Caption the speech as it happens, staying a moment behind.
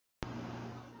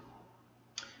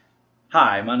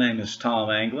Hi, my name is Tom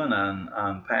Anglin, and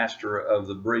I'm pastor of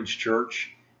the Bridge Church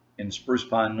in Spruce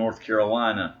Pine, North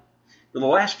Carolina. For the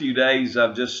last few days,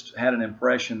 I've just had an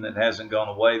impression that hasn't gone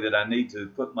away that I need to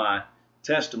put my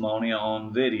testimony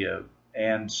on video.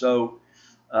 And so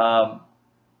I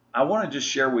want to just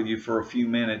share with you for a few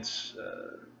minutes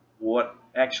what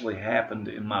actually happened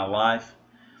in my life,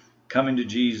 coming to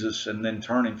Jesus and then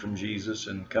turning from Jesus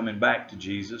and coming back to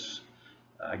Jesus.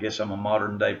 I guess I'm a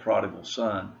modern day prodigal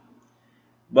son.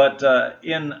 But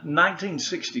in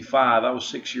 1965, I was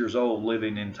 6 years old,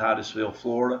 living in Titusville,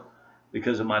 Florida,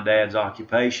 because of my dad's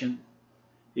occupation.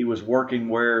 He was working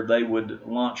where they would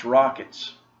launch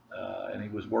rockets, and he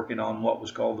was working on what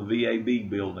was called the VAB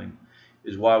building,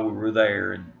 is why we were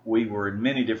there. And we were in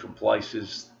many different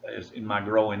places in my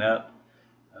growing up,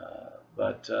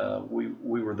 but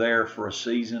we were there for a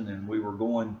season, and we were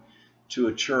going to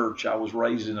a church. I was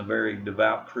raised in a very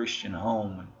devout Christian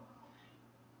home. And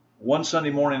one Sunday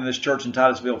morning in this church in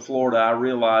Titusville, Florida, I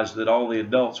realized that all the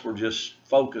adults were just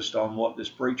focused on what this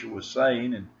preacher was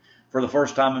saying. And for the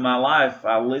first time in my life,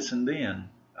 I listened in.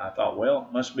 I thought, well,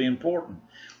 it must be important.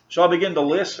 So I began to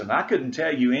listen. I couldn't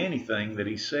tell you anything that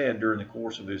he said during the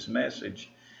course of his message.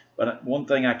 But one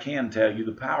thing I can tell you,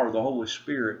 the power of the Holy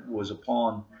Spirit was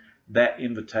upon that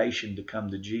invitation to come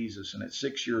to Jesus. And at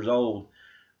 6 years old,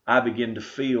 I began to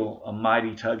feel a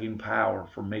mighty tugging power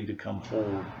for me to come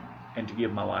forward and to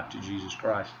give my life to Jesus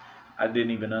Christ. I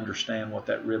didn't even understand what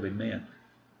that really meant.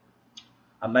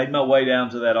 I made my way down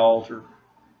to that altar,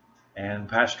 and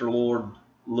Pastor Lord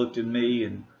looked at me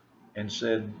and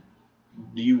said,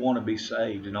 "Do you want to be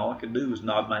saved?" And all I could do was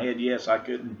nod my head yes. I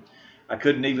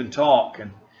couldn't even talk.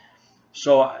 And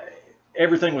so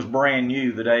everything was brand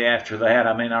new the day after that.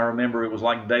 I mean, I remember it was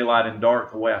like daylight and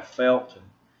dark the way I felt, and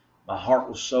my heart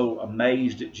was so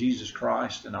amazed at Jesus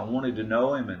Christ, and I wanted to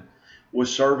know him, and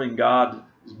was serving God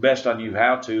as best I knew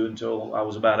how to until I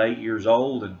was about 8 years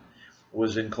old and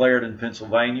was in Clarendon,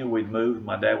 Pennsylvania. We'd moved.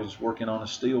 My dad was working on a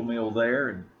steel mill there.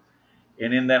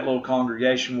 And in that little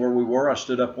congregation where we were, I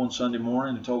stood up one Sunday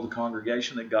morning and told the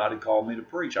congregation that God had called me to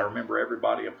preach. I remember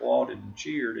everybody applauded and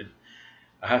cheered. And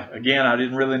I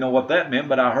didn't really know what that meant,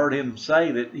 but I heard him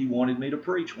say that he wanted me to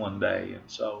preach one day. And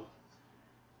so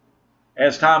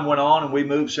as time went on and we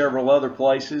moved several other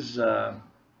places,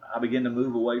 I began to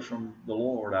move away from the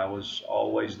Lord. I was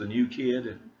always the new kid,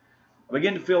 and I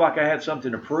began to feel like I had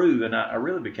something to prove, and I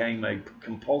really became a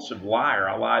compulsive liar.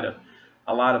 I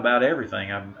lied about everything.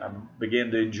 I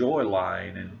began to enjoy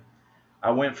lying, and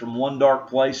I went from one dark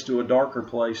place to a darker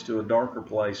place to a darker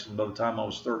place, and by the time I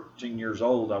was 13 years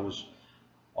old, I was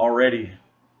already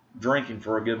drinking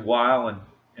for a good while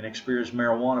and experienced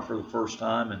marijuana for the first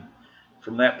time. And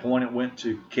from that point, it went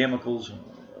to chemicals,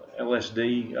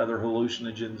 LSD, other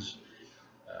hallucinogens,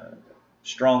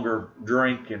 stronger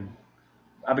drink, and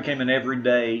I became an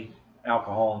everyday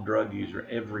alcohol and drug user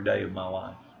every day of my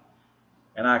life.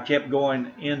 And I kept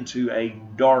going into a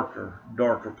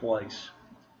darker place.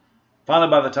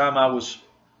 Finally, by the time I was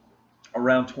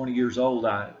around 20 years old,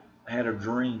 I had a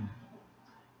dream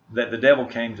that the devil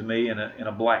came to me in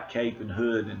a black cape and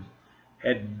hood and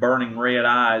had burning red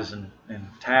eyes and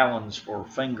talons for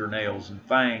fingernails and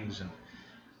fangs, and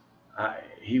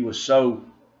he was so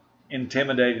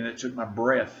intimidating it took my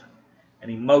breath,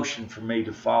 and he motioned for me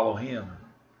to follow him.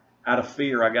 Out of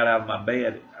fear, I got out of my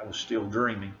bed. I was still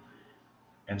dreaming,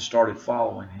 and started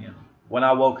following him. When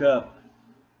I woke up,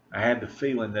 I had the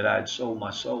feeling that I had sold my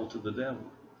soul to the devil.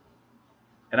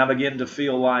 And I began to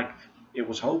feel like it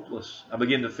was hopeless. I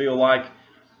began to feel like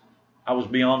I was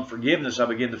beyond forgiveness. I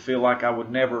began to feel like I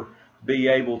would never be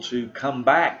able to come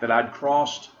back, that I'd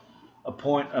crossed a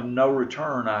point of no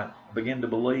return. I began to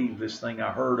believe this thing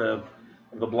I heard of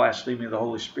the blasphemy of the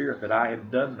Holy Spirit, that I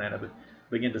had done that. I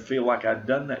began to feel like I'd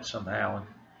done that somehow.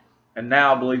 And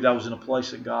now I believed I was in a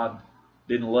place that God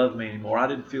didn't love me anymore. I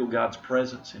didn't feel God's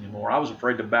presence anymore. I was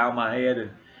afraid to bow my head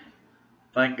and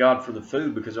thank God for the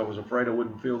food, because I was afraid I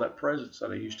wouldn't feel that presence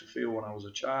that I used to feel when I was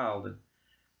a child. And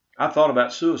I thought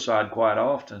about suicide quite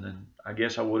often, and I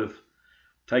guess I would have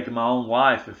taken my own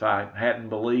life if I hadn't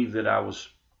believed that I was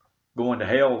going to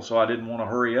hell, so I didn't want to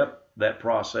hurry up that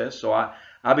process. So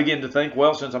I began to think,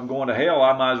 well, since I'm going to hell,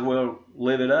 I might as well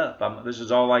live it up. This is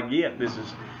all I get.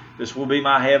 This will be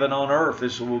my heaven on earth.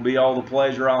 This will be all the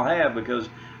pleasure I'll have, because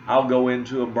I'll go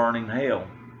into a burning hell.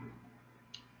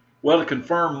 Well, to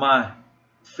confirm my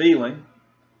feeling,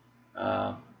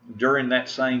 during that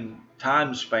same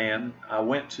time span, I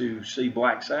went to see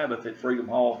Black Sabbath at Freedom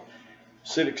Hall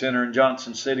Civic Center in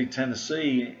Johnson City,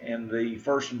 Tennessee, and the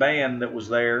first band that was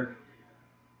there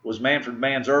was Manfred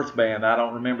Mann's Earth Band. I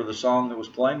don't remember the song that was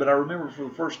playing, but I remember for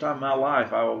the first time in my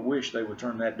life, I wish they would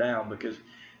turn that down because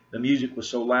the music was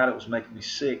so loud it was making me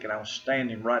sick, and I was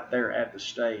standing right there at the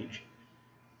stage.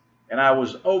 And I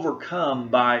was overcome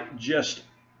by just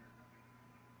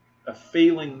a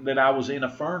feeling that I was in a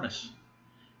furnace.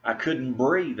 I couldn't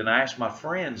breathe, and I asked my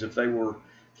friends if they were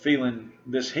feeling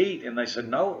this heat, and they said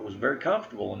no, it was very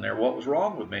comfortable in there. What was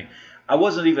wrong with me? I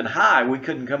wasn't even high. We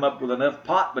couldn't come up with enough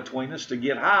pot between us to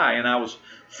get high, and I was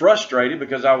frustrated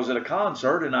because I was at a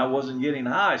concert and I wasn't getting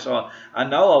high. So I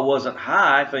know I wasn't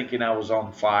high, thinking I was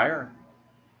on fire.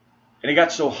 And it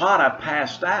got so hot I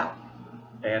passed out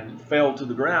and fell to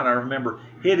the ground. I remember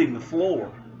hitting the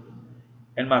floor,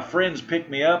 and my friends picked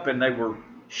me up, and they were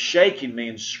shaking me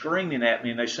and screaming at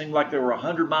me, and they seemed like they were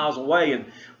 100 miles away. And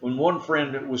when one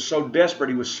friend was so desperate,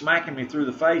 he was smacking me through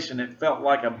the face, and it felt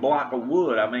like a block of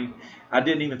wood. I mean, I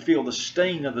didn't even feel the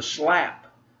sting of the slap.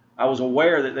 I was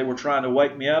aware that they were trying to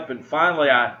wake me up, and finally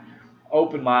I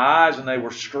opened my eyes, and they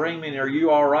were screaming, "Are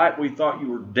you all right? We thought you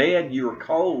were dead. You were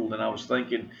cold." And I was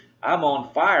thinking, I'm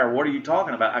on fire. What are you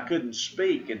talking about? I couldn't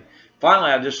speak. And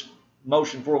finally I just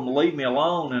motioned for them to leave me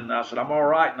alone, and I said, I'm all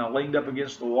right. And I leaned up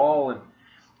against the wall, and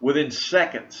within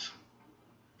seconds,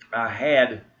 I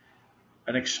had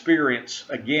an experience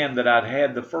again that I'd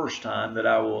had the first time that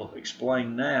I will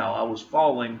explain now. I was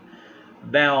falling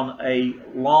down a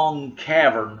long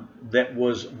cavern that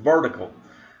was vertical.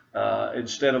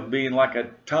 Instead of being like a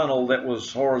tunnel that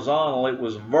was horizontal, it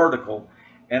was vertical.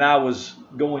 And I was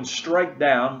going straight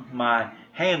down. My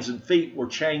hands and feet were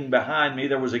chained behind me.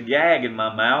 There was a gag in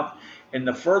my mouth. And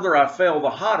the further I fell,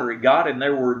 the hotter it got. And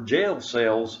there were jail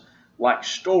cells like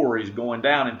stories going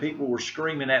down, and people were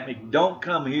screaming at me, "Don't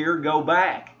come here, go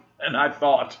back." And I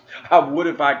thought I would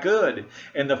if I could.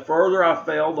 And the further I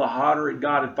fell, the hotter it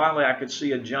got. And finally I could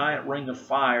see a giant ring of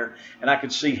fire, and I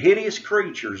could see hideous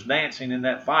creatures dancing in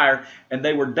that fire, and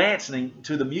they were dancing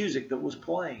to the music that was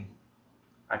playing.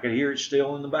 I could hear it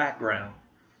still in the background.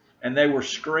 And they were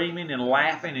screaming and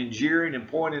laughing and jeering and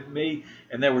pointing at me,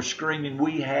 and they were screaming,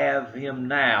 "We have him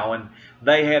now." And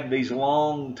they had these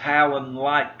long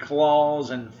talon-like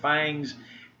claws and fangs,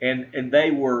 and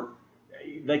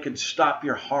they could stop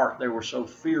your heart. They were so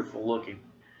fearful looking.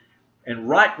 And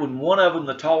right when one of them,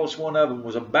 the tallest one of them,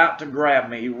 was about to grab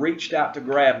me, he reached out to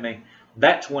grab me,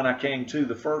 that's when I came to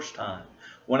the first time.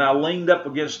 When I leaned up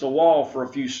against the wall for a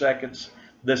few seconds,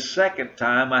 the second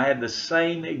time I had the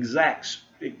same exact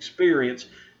experience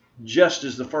just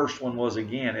as the first one was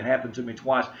again. It happened to me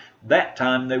twice. That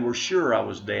time they were sure I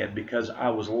was dead because I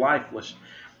was lifeless.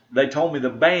 They told me the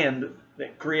band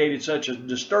that created such a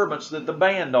disturbance that the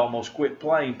band almost quit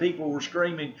playing. People were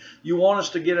screaming, "You want us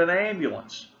to get an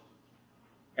ambulance?"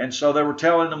 And so they were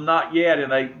telling them not yet,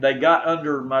 and they got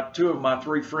under two of my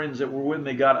three friends that were with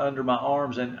me got under my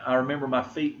arms, and I remember my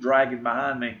feet dragging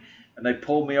behind me, and they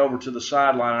pulled me over to the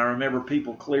sideline. I remember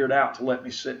people cleared out to let me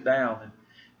sit down, and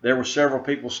there were several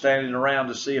people standing around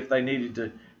to see if they needed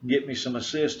to get me some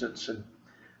assistance. And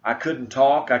I couldn't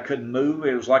talk. I couldn't move.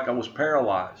 It was like I was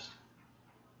paralyzed.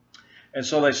 And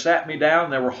so they sat me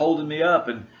down. They were holding me up.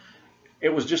 And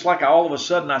it was just like all of a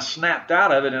sudden I snapped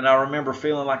out of it. And I remember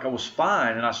feeling like I was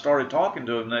fine. And I started talking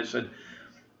to them. And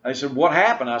they said, "What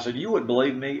happened?" I said, "You wouldn't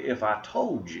believe me if I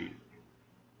told you."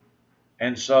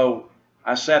 And so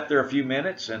I sat there a few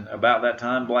minutes, and about that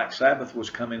time Black Sabbath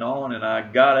was coming on, and I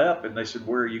got up, and they said,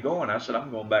 "Where are you going?" I said, "I'm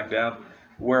going back down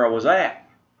where I was at."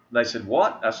 They said,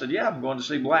 "What?" I said, "Yeah, I'm going to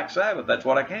see Black Sabbath. That's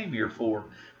what I came here for."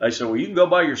 They said, "Well, you can go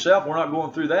by yourself. We're not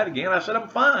going through that again." I said, "I'm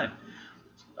fine."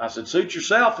 I said, "Suit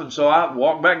yourself." And so I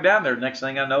walked back down there. Next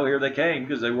thing I know, here they came,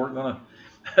 because they weren't going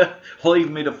to leave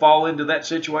me to fall into that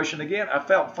situation again. I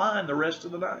felt fine the rest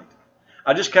of the night.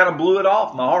 I just kind of blew it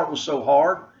off. My heart was so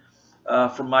hard.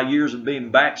 From my years of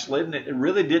being backslidden, it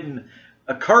really didn't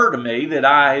occur to me that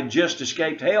I had just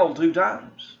escaped hell 2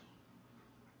 times.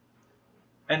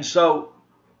 And so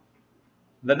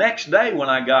the next day when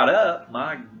I got up,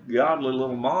 my godly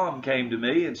little mom came to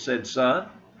me and said, "Son,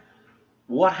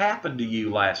 what happened to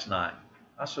you last night?"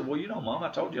 I said, "Well, you know, Mom, I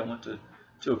told you I went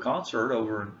to a concert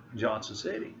over in Johnson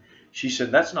City." She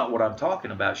said, "That's not what I'm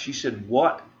talking about." She said,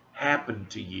 "What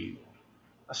happened to you?"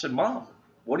 I said, "Mom,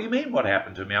 what do you mean what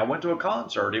happened to me? I went to a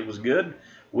concert. It was good.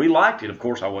 We liked it." Of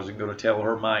course, I wasn't going to tell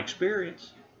her my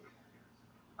experience.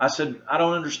 I said, "I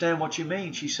don't understand what you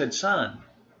mean." She said, "Son,"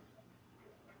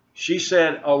 she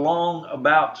said, along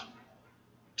about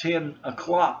 10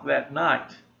 o'clock that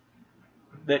night,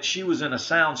 that she was in a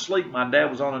sound sleep. My dad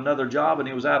was on another job, and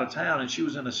he was out of town, and she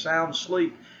was in a sound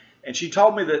sleep. And she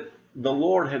told me that the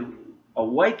Lord had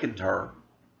awakened her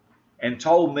and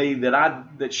told me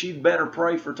that she'd better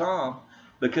pray for Tom,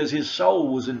 because his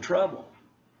soul was in trouble.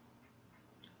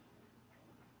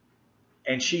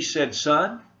 And she said,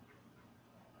 son,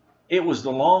 it was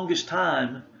the longest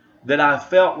time that I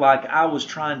felt like I was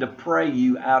trying to pray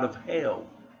you out of hell.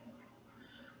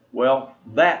 Well,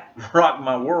 that rocked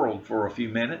my world for a few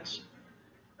minutes.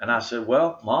 And I said,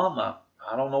 well, Mom,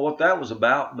 I don't know what that was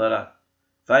about, but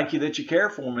thank you that you care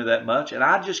for me that much. And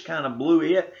I just kind of blew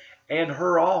it and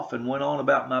her off and went on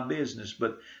about my business.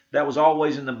 But that was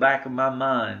always in the back of my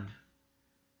mind,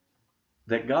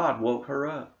 that God woke her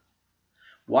up.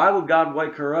 Why would God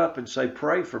wake her up and say,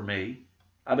 pray for me?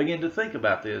 I began to think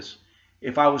about this.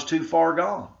 If I was too far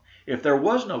gone, if there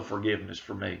was no forgiveness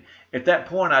for me, at that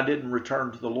point I didn't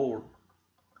return to the Lord.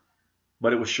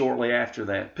 But it was shortly after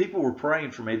that. People were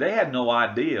praying for me. They had no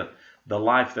idea the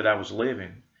life that I was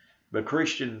living. But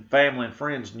Christian family and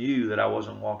friends knew that I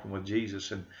wasn't walking with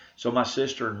Jesus. And so my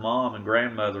sister and mom and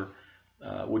grandmother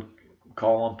would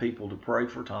call on people to pray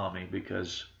for Tommy,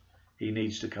 because he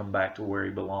needs to come back to where he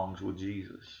belongs with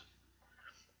Jesus.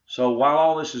 So while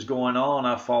all this is going on,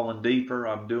 I've fallen deeper.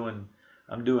 I'm doing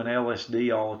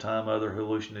LSD all the time, other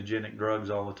hallucinogenic drugs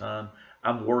all the time.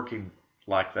 I'm working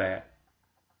like that.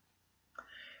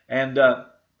 And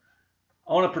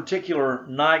on a particular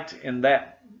night in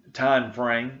that time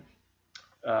frame,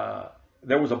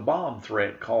 there was a bomb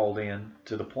threat called in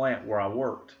to the plant where I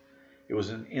worked. It was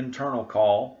an internal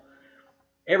call.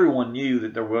 Everyone knew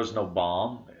that there was no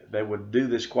bomb. They would do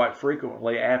this quite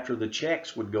frequently after the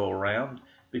checks would go around,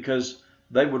 because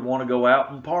they would want to go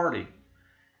out and party.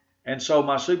 And so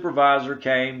my supervisor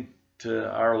came to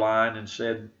our line and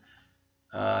said,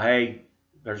 hey,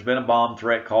 there's been a bomb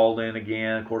threat called in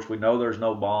again. Of course, we know there's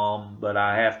no bomb, but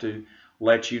I have to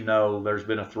let you know there's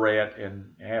been a threat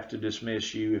and have to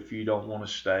dismiss you if you don't want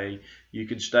to stay. You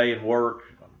can stay and work.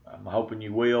 I'm hoping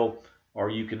you will, or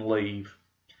you can leave.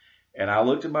 And I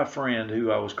looked at my friend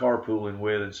who I was carpooling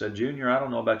with and said, Junior, I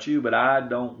don't know about you, but I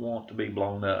don't want to be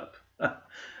blown up.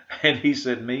 And he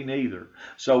said, me neither.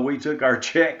 So we took our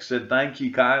check, said thank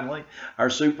you kindly. Our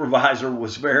supervisor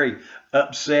was very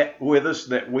upset with us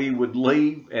that we would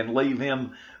leave and leave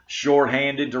him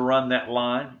shorthanded to run that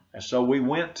line. And so we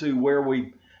went to where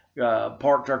we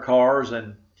parked our cars,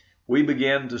 and we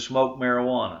began to smoke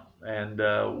marijuana.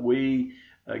 And we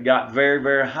got very,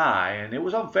 very high. And it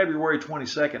was on February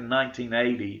 22nd,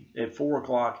 1980 at 4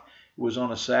 o'clock. It was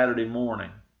on a Saturday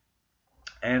morning.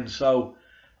 And so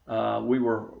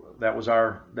that was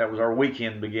our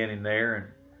weekend beginning there. And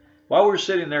while we were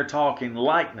sitting there talking,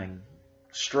 lightning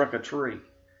struck a tree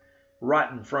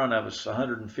right in front of us,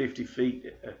 150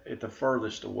 feet at the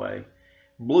furthest away.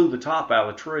 Blew the top out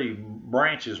of the tree.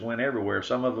 Branches went everywhere.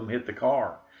 Some of them hit the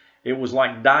car. It was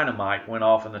like dynamite went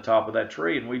off in the top of that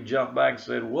tree, and we jumped back and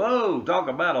said, whoa, talk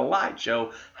about a light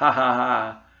show. Ha, ha,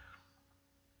 ha.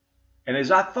 And as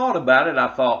I thought about it,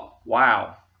 I thought,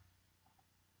 wow.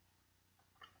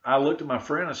 I looked at my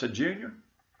friend. I said, Junior,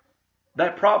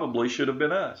 that probably should have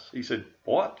been us. He said,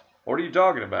 what? What are you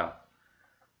talking about?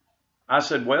 I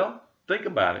said, well, think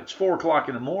about it. It's 4 o'clock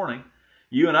in the morning.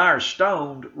 You and I are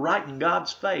stoned right in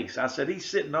God's face. I said, he's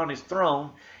sitting on his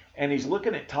throne, and he's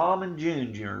looking at Tom and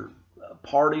Junior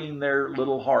partying their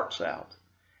little hearts out.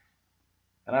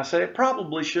 And I said, it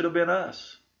probably should have been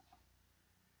us.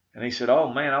 And he said,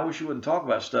 oh, man, I wish you wouldn't talk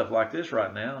about stuff like this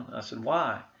right now. I said,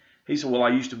 why? He said, well, I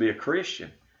used to be a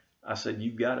Christian. I said,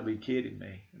 you've got to be kidding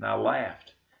me. And I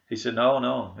laughed. He said,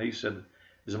 no. He said,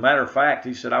 as a matter of fact,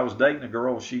 he said, I was dating a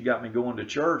girl. She got me going to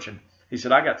church. And he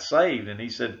said, I got saved. And he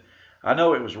said, I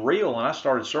know it was real. And I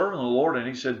started serving the Lord. And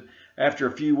he said, after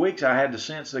a few weeks, I had the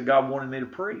sense that God wanted me to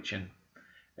preach.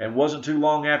 And wasn't too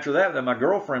long after that my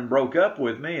girlfriend broke up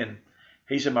with me. And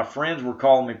he said, my friends were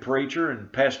calling me preacher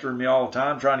and pestering me all the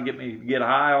time, trying to get me to get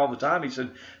high all the time. He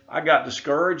said, I got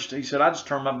discouraged. He said, I just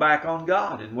turned my back on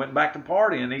God and went back to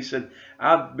partying. He said,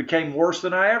 I became worse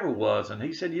than I ever was. And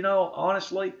he said, you know,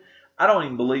 honestly, I don't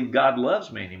even believe God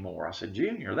loves me anymore. I said,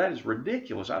 Junior, that is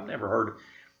ridiculous. I've never heard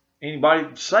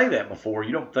anybody say that before.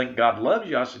 You don't think God loves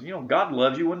you? I said, you know, God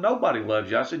loves you when nobody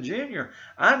loves you. I said, Junior,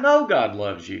 I know God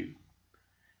loves you.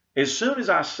 As soon as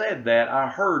I said that, I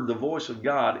heard the voice of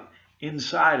God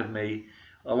inside of me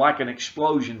like an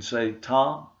explosion say,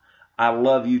 Tom, I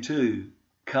love you too.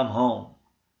 Come home.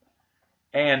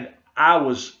 And I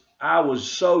was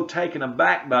so taken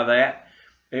aback by that.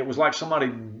 It was like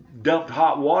somebody dumped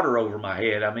hot water over my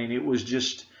head. I mean, it was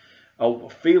just a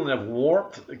feeling of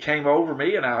warmth that came over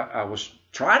me, and I was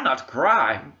trying not to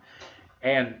cry.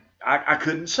 And I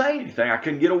couldn't say anything. I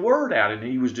couldn't get a word out. And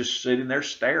he was just sitting there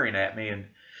staring at me. And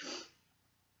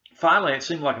finally, it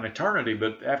seemed like an eternity,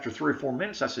 but after 3 or 4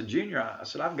 minutes, I said, Junior, I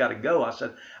said, I've got to go. I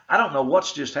said, I don't know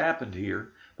what's just happened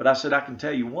here, But I said, I can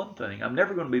tell you one thing. I'm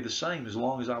never going to be the same as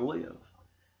long as I live.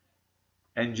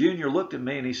 And Junior looked at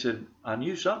me and he said, I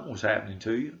knew something was happening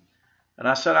to you. And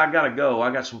I said, I got to go.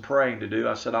 I got some praying to do.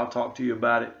 I said, I'll talk to you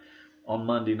about it on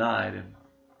Monday night. And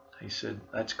he said,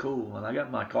 that's cool. And I got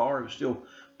in my car. It was still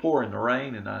pouring the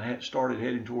rain, and I had started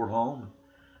heading toward home.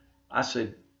 I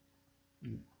said,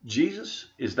 Jesus,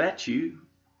 is that you?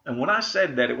 And when I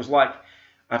said that, it was like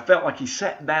I felt like he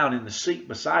sat down in the seat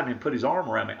beside me and put his arm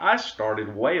around me. I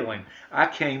started wailing. I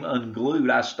came unglued.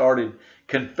 I started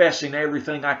confessing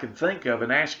everything I could think of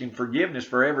and asking forgiveness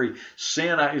for every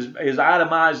sin, as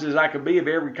itemized as I could be of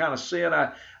every kind of sin.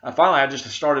 I finally just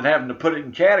started having to put it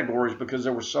in categories because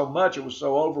there was so much. It was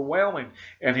so overwhelming.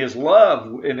 And his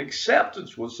love and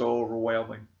acceptance was so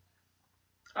overwhelming.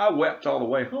 I wept all the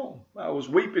way home. I was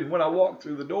weeping when I walked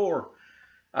through the door.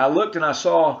 I looked and I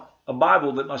saw a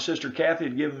Bible that my sister Kathy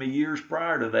had given me years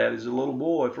prior to that as a little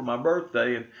boy for my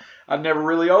birthday, and I'd never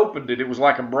really opened it. It was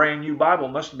like a brand new Bible.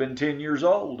 It must have been 10 years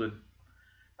old. And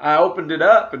I opened it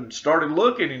up and started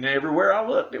looking, and everywhere I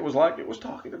looked, it was like it was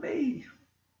talking to me.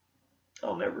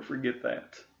 I'll never forget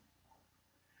that.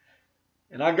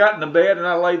 And I got in the bed and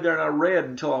I laid there and I read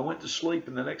until I went to sleep,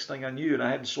 and the next thing I knew, and I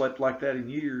hadn't slept like that in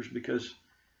years because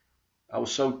I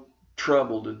was so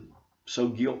troubled and so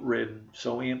guilt-ridden,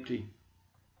 so empty.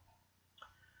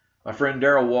 My friend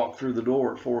Daryl walked through the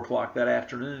door at 4 o'clock that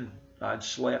afternoon. I'd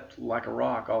slept like a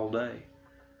rock all day.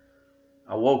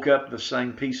 I woke up, the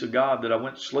same peace of God that I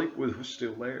went to sleep with was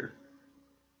still there.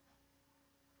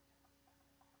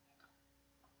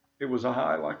 It was a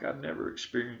high like I'd never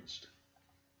experienced.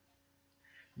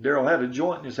 Daryl had a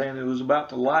joint in his hand and was about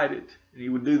to light it. And he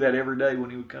would do that every day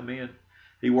when he would come in.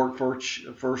 He worked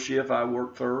first shift, I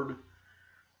worked third.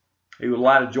 He would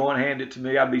light a joint, hand it to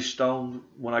me. I'd be stoned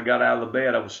when I got out of the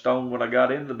bed. I was stoned when I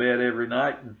got into the bed every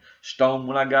night and stoned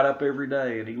when I got up every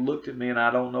day. And he looked at me, and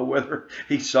I don't know whether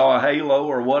he saw a halo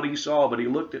or what he saw, but he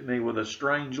looked at me with a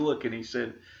strange look, and he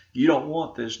said, you don't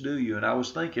want this, do you? And I was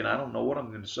thinking, I don't know what I'm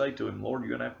going to say to him. Lord, you're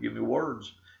going to have to give me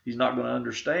words. He's not going to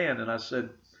understand. And I said,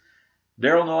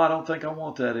 Daryl, no, I don't think I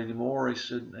want that anymore. He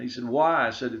said, why?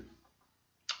 I said,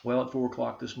 well, at 4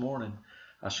 o'clock this morning,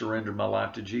 I surrendered my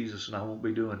life to Jesus, and I won't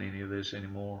be doing any of this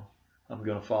anymore. I'm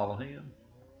going to follow him.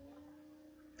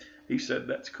 He said,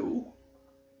 that's cool.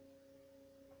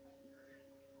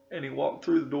 And he walked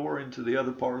through the door into the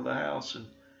other part of the house, and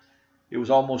it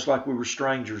was almost like we were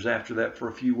strangers after that. For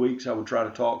a few weeks, I would try to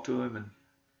talk to him, and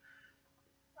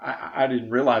I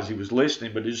didn't realize he was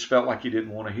listening, but it just felt like he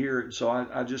didn't want to hear it. So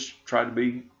I just tried to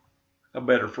be a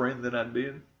better friend than I'd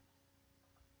been.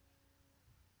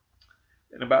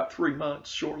 In about 3 months,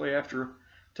 shortly after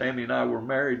Tammy and I were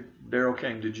married, Daryl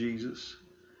came to Jesus.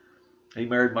 He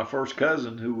married my first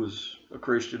cousin, who was a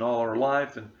Christian all her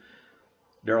life, and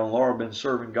Daryl and Laura have been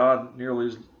serving God nearly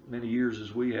as many years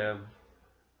as we have.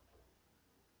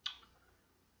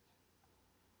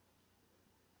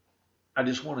 I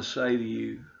just want to say to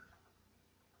you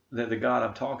that the God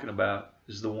I'm talking about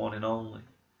is the one and only.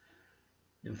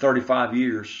 In 35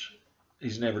 years,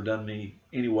 he's never done me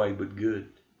any way but good.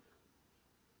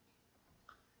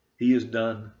 He has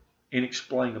done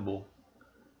inexplainable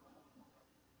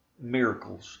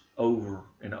miracles over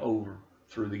and over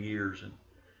through the years and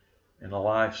in the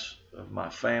lives of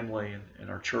my family and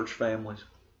our church families.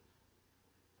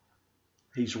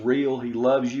 He's real. He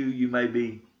loves you. You may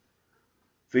be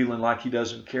feeling like he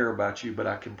doesn't care about you, but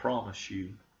I can promise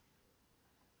you,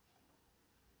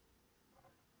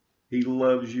 he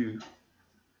loves you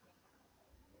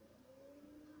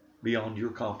beyond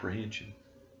your comprehension.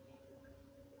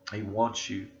 He wants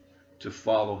you to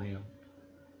follow him.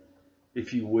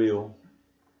 If you will,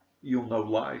 you'll know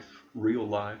life, real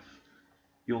life.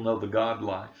 You'll know the God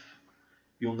life.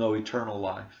 You'll know eternal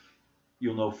life.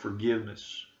 You'll know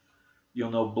forgiveness.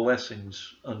 You'll know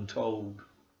blessings untold.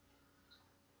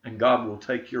 And God will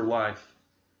take your life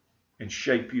and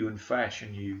shape you and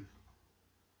fashion you.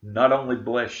 Not only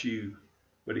bless you,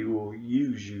 but he will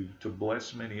use you to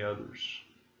bless many others.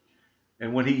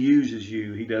 And when he uses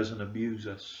you, he doesn't abuse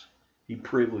us. He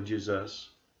privileges us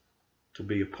to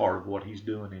be a part of what he's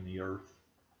doing in the earth.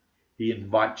 He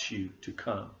invites you to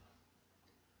come.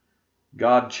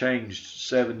 God changed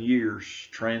 7 years,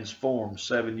 transformed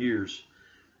 7 years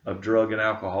of drug and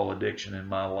alcohol addiction in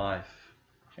my life.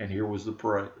 And here was the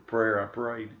prayer I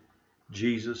prayed.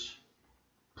 Jesus,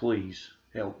 please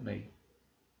help me.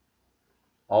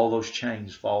 All those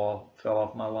chains fell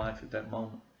off my life at that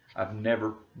moment. I've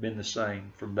never been the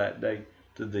same from that day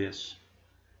to this.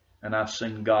 And I've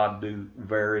seen God do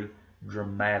very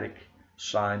dramatic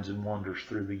signs and wonders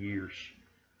through the years.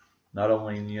 Not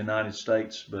only in the United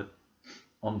States, but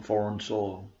on foreign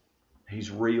soil. He's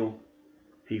real.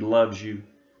 He loves you.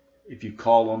 If you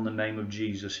call on the name of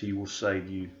Jesus, He will save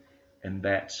you. And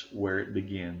that's where it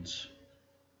begins.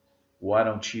 Why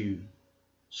don't you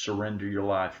surrender your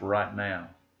life right now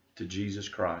to Jesus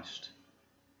Christ?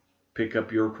 Pick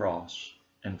up your cross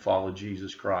and follow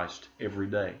Jesus Christ every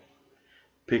day.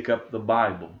 Pick up the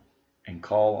Bible and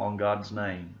call on God's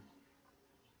name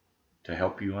to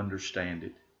help you understand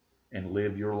it and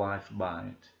live your life by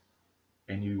it.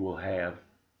 And you will have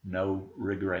no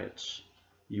regrets.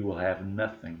 You will have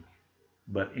nothing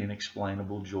but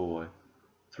inexplainable joy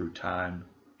through time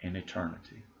and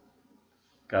eternity.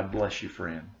 God bless you,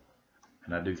 friend.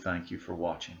 And I do thank you for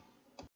watching.